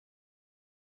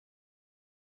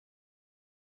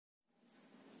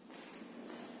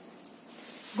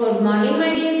Good morning,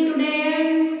 my dear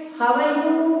students. How are you?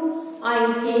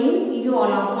 I think you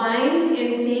all are fine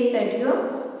and safe at your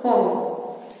home.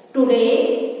 Today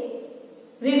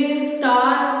we will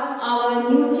start our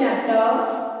new chapter,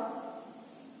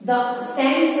 the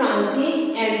Saint Francis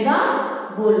and the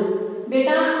Wolf.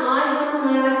 बेटा आज हम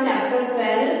हमारा chapter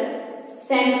 12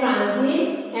 Saint Francis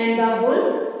and the wolf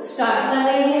start कर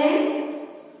रहे हैं.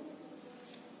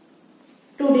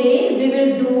 Today we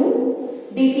will do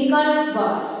difficult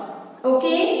words.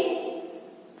 Okay,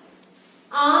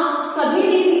 आप सभी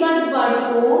difficult words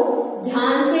को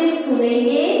ध्यान से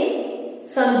सुनेंगे,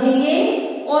 समझेंगे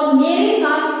और मेरे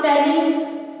साथ स्पेलिंग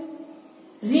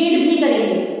रीड भी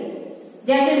करेंगे.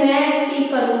 जैसे मैं स्पीक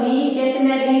करूंगी, जैसे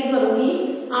मैं रीड करूंगी,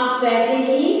 आप वैसे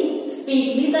ही स्पीक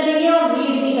भी करेंगे और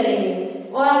रीड भी करेंगे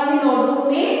और अपनी नोटबुक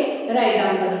में राइट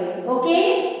डाउन करेंगे. ओके,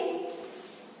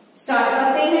 स्टार्ट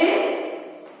करते हैं.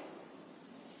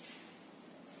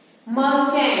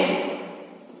 Merchant,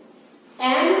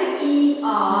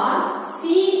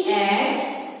 MERCHANT,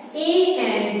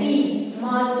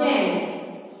 merchant.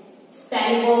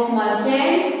 Spelling of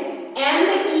merchant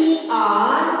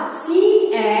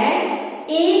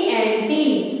MERCHANT,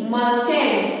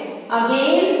 merchant.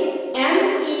 Again,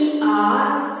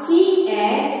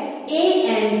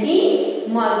 MERCHANT,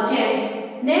 merchant.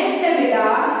 Next है बेटा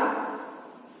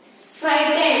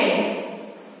frightened,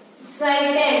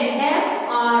 frightened,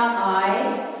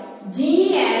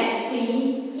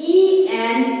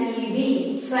 FRIGHTENED,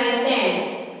 frightened.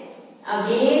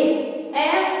 Again,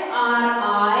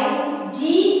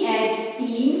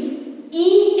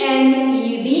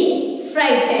 FRIGHTENED,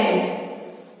 frightened.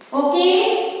 Okay.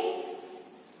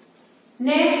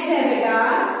 Next है बेटा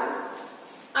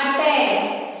attack,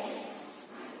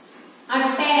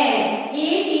 attack,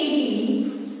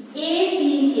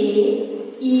 ATTACKED,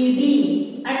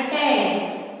 attack,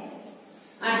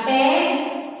 attack,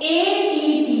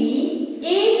 ATTACKED,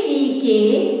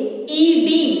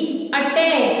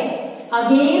 attack.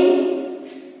 Again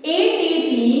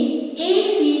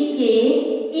ATTACKED,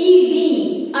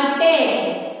 attack.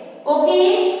 Okay,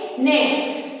 next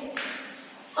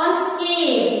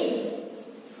escape,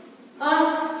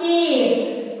 escape,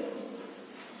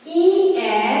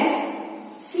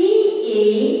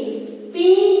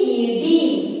 ESCAPED,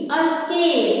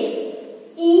 escape,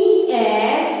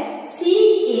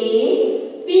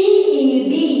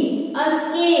 ESCAPED,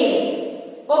 escape.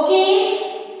 Okay,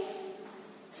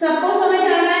 सबको समझ आ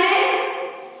रहा है?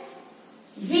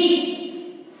 Wick,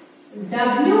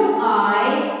 WICKED,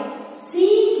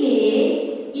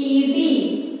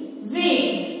 Wick,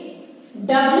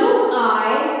 WICKED,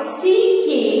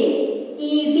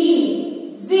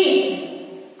 wit.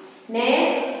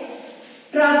 Next,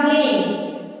 troubling,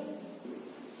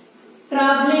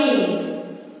 troubling,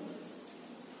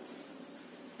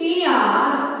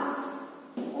 TROUBLING,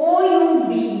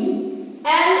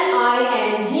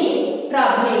 troubling,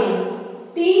 TROUBLING,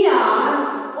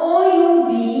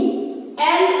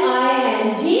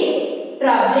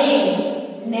 troubling.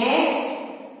 Next,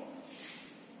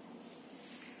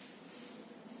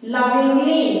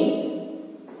 lovingly,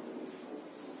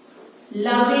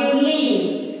 lovingly,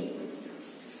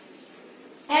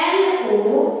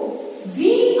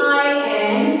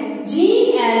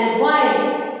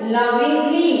 LOVINGLY,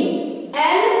 lovingly,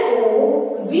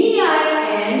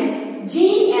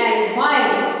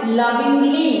 LOVINGLY,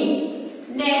 lovingly.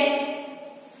 Next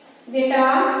बेटा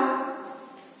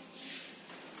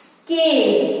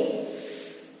cave,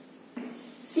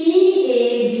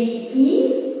 CAVE,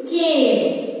 cave,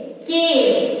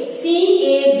 CAVE,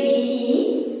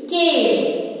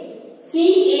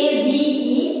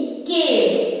 cave.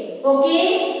 Okay,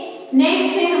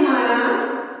 next है हमारा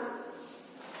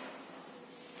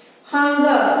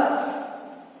hunger,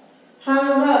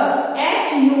 hunger,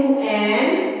 HUNGER,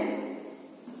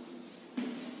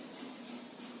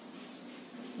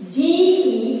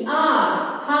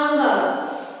 hunger,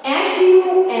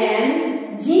 HUNGER,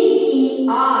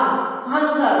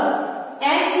 hunger,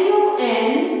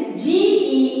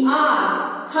 HUNGER,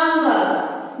 hunger.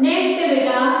 Next है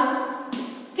बेटा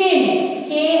किल,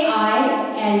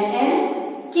 KILL,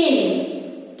 किल,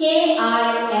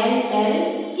 KILL,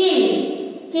 किल,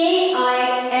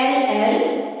 KILL,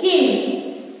 किल.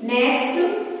 Next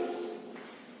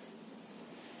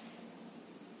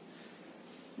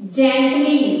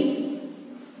gently,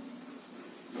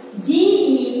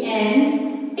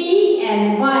 GENTLY,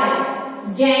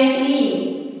 gently,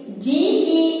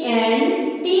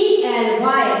 GENTLY,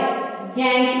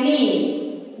 gently,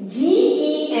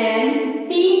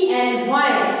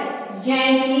 GENTLY,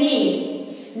 gently.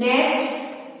 Next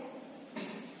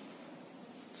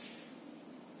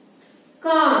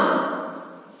calm,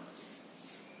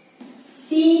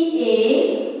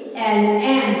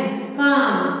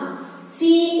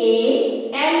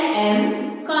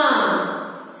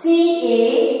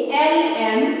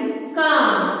 CALM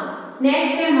काम।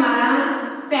 Next है हमारा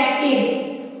पैक्टेड,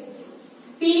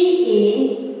 PATTED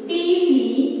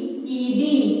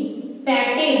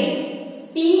पैक्टेड,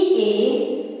 PATTED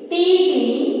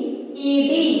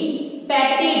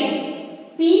पैक्टेड,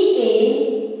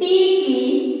 PATTED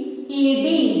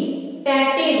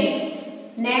पैक्टेड।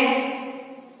 Next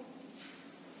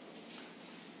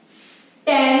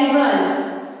terrible,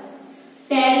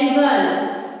 terrible,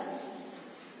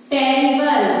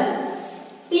 terrible,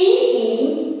 TERRIBLE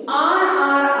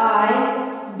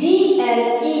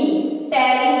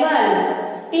terrible,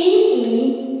 TERRIBLE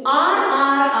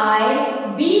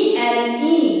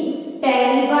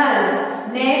terrible.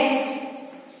 Next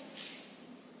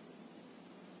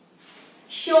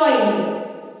showing,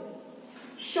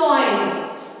 showing,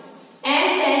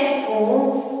 SHOWING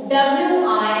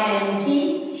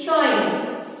showing,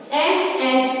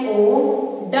 SHOWING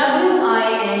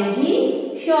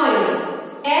showing,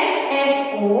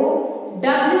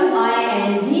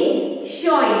 SHOWING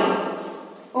showing.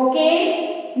 Okay,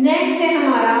 next है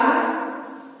हमारा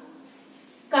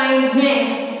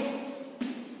kindness,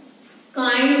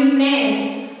 kindness,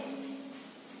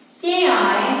 KINDNESS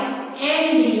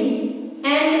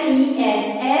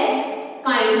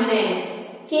kindness,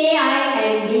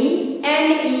 KINDNESS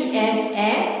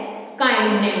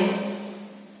kindness,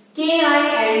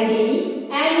 KINDNESS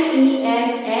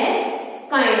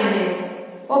kindness.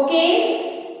 Okay,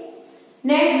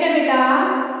 next है बेटा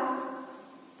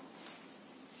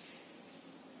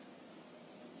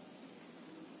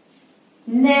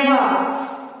never,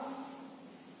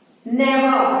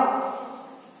 never,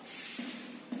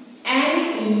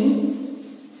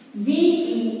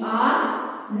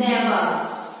 NEVER never,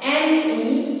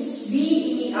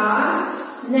 NEVER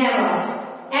never,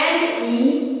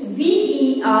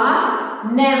 NEVER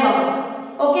never.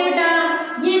 Okay बेटा,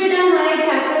 ये बेटा हमारे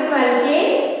chapter 12 के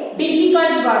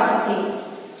difficult words थे।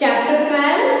 Chapter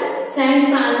 12 San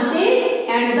Francis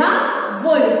and the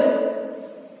wolf.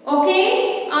 Okay,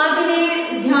 आप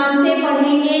इन्हें ध्यान से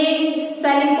पढ़ेंगे,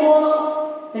 स्पेलिंग को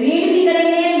रीड भी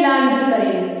करेंगे, लर्न भी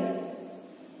करेंगे।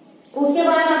 उसके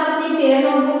बाद आप अपनी फेयर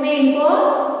नोटबुक में इनको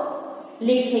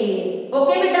लिखेंगे।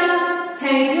 ओके बेटा,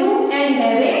 thank you and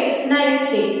have a nice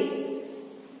day.